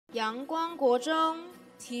阳光国中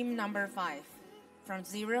Team number 5, from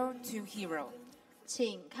zero to hero.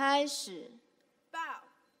 请开始。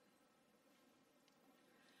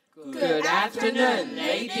 Good afternoon,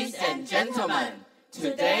 ladies and gentlemen.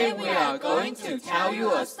 Today we are going to tell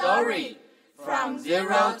you a story from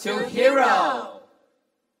zero to hero.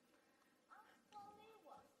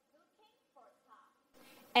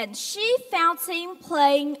 And she found him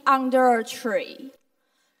playing under a tree.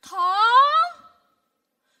 Tom?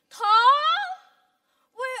 Tom?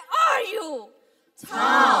 Where are you?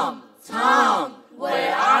 Tom,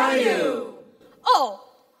 where are you? Oh,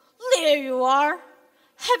 there you are.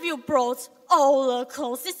 Have you brought all the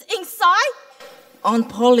clothes inside? Aunt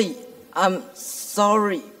Polly, I'm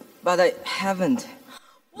sorry, but I haven't.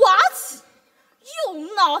 What?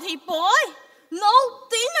 You naughty boy! No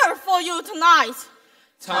dinner for you tonight.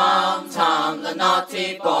 Tom, the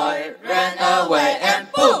naughty boy, ran away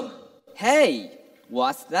and boom! Hey,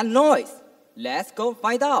 what's that noise? Let's go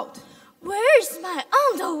find out. Where's my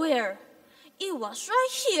underwear? It was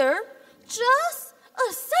right here just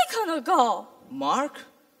a second ago. Mark,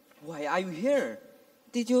 why are you here?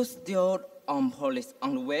 Did you steal Aunt Polly's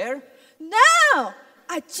underwear? No!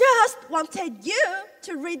 I just wanted you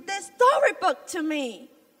to read this storybook to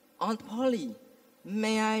me. Aunt Polly,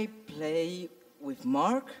 may I play with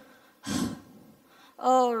Mark?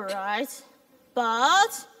 All right,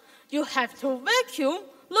 but you have to vacuum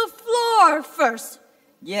the floor first.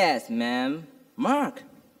 Yes, ma'am. Mark,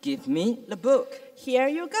 give me the book. Here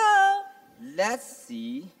you go. Let's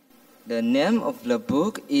see. The name of the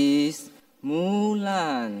book is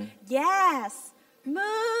Mulan. Yes,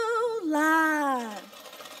 Mulan.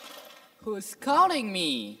 Who's calling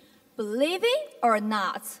me? Believe it or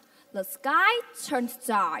not, the sky turned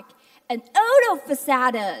dark, and all of a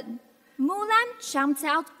sudden, Mulan jumped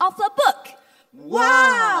out of the book.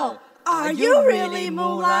 Wow! Are you really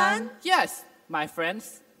Mulan? Yes, my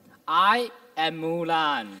friends, I am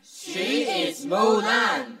Mulan. She is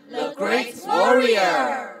Mulan, the great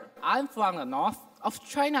warrior. I'm from the north of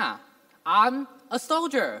China. I'm a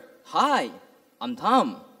soldier. Hi, I'm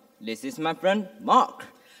Tom. This is my friend Mark.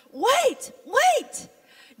 Wait!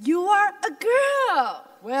 You are a girl.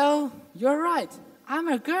 Well, you're right. I'm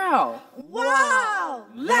a girl. Wow!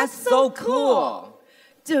 That's so cool.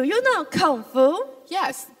 Do you know Kung Fu?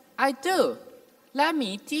 Yes, I do. Let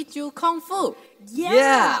me teach you Kung Fu.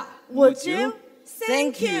 Yeah. Would you?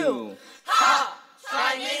 Thank you. Ha!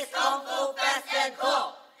 Chinese Kung Fu fast and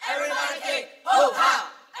cool. Everybody kick, hoo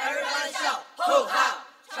ha! Everybody shout, hoo ha!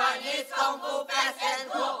 Chinese Kung Fu fast and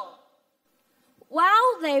cool.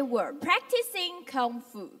 While they were practicing Kung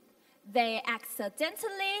Fu, they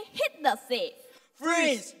accidentally hit the thief.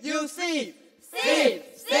 Freeze, you thief! Thief!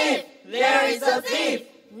 There is a thief!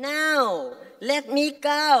 No, let me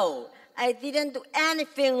go. I didn't do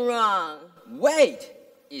anything wrong. Wait,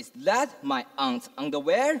 is that my aunt's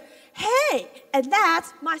underwear? Hey, and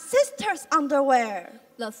that's my sister's underwear.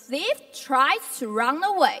 The thief tried to run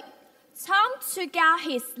away. Tom took out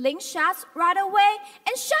his slingshot right away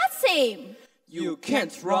and shot him. You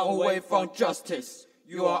can't run away from justice.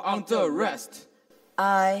 You are under arrest.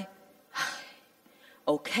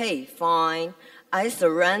 Okay, fine. I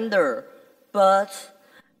surrender. But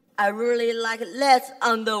I really like that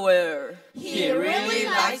underwear. He really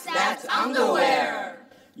likes that underwear.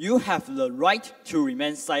 You have the right to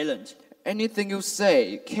remain silent. Anything you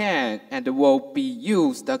say can and will be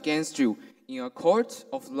used against you in a court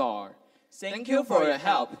of law. Thank you for your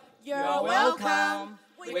help. You're welcome.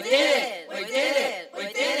 We did it.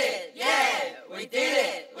 Yeah, we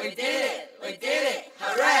did it.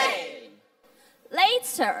 Hooray!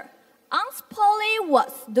 Later, Aunt Polly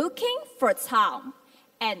was looking for Tom,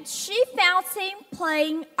 and she found him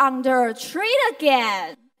playing under a tree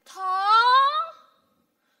again. Tom?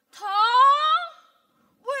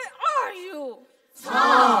 Where are you?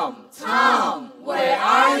 Tom, where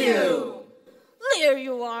are you? There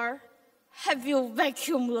you are. Have you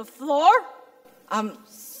vacuumed the floor? I'm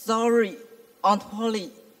sorry, Aunt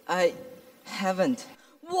Polly. I haven't.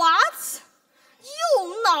 What?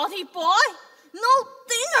 You naughty boy! No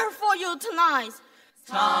dinner for you tonight.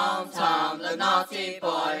 Tom, the naughty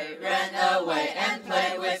boy, ran away and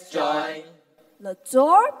played with joy. The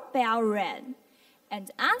doorbell rang,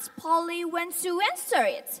 and Aunt Polly went to answer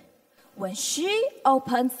it. When she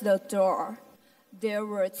opened the door, there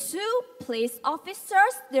were 2 police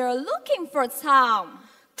officers there looking for Tom.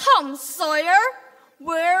 Tom Sawyer,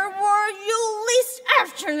 where were you this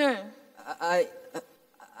afternoon? I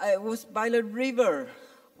was by the river.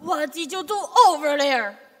 What did you do over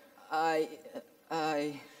there? I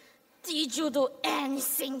Did you do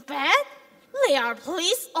anything bad? There are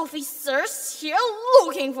police officers here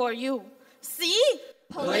looking for you. See?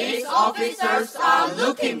 Police officers are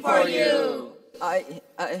looking for you.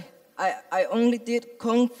 I only did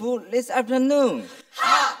Kung Fu this afternoon.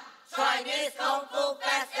 Ha! Chinese Kung Fu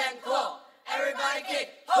fast and cool. Everybody kick,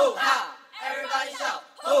 hoo ha! Everybody shout,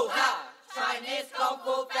 hoo ha! Chinese Kung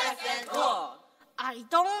Fu fast and cool. I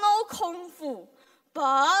don't know Kung Fu,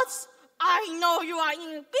 but I know you are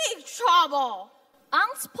in big trouble.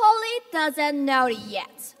 Aunt Polly doesn't know it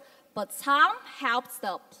yet, but Tom helps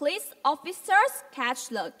the police officers catch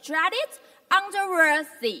the dreaded underwear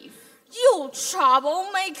thief. You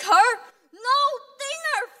troublemaker! No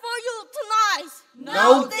dinner for you tonight!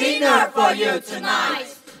 No dinner for you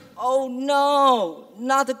tonight! Oh no,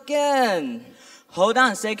 not again. Hold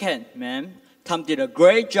on a second, ma'am. Tom did a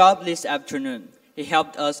great job this afternoon. He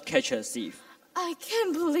helped us catch a thief. I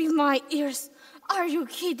can't believe my ears. Are you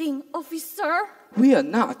kidding, officer? We are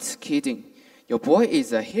not kidding. Your boy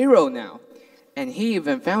is a hero now. And he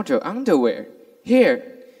even found your underwear.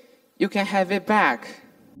 Here, you can have it back.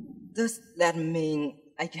 Does that mean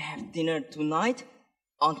I can have dinner tonight,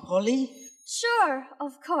 Aunt Polly? Sure,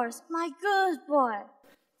 of course, my good boy.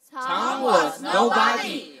 Tom was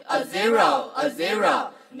nobody, a zero.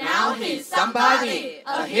 Now he's somebody,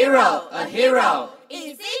 a hero.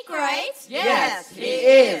 Is he great? Yes, he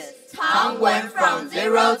is. Tom went from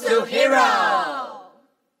zero to hero.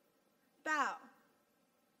 Bow.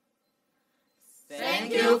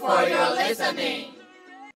 Thank you for your listening.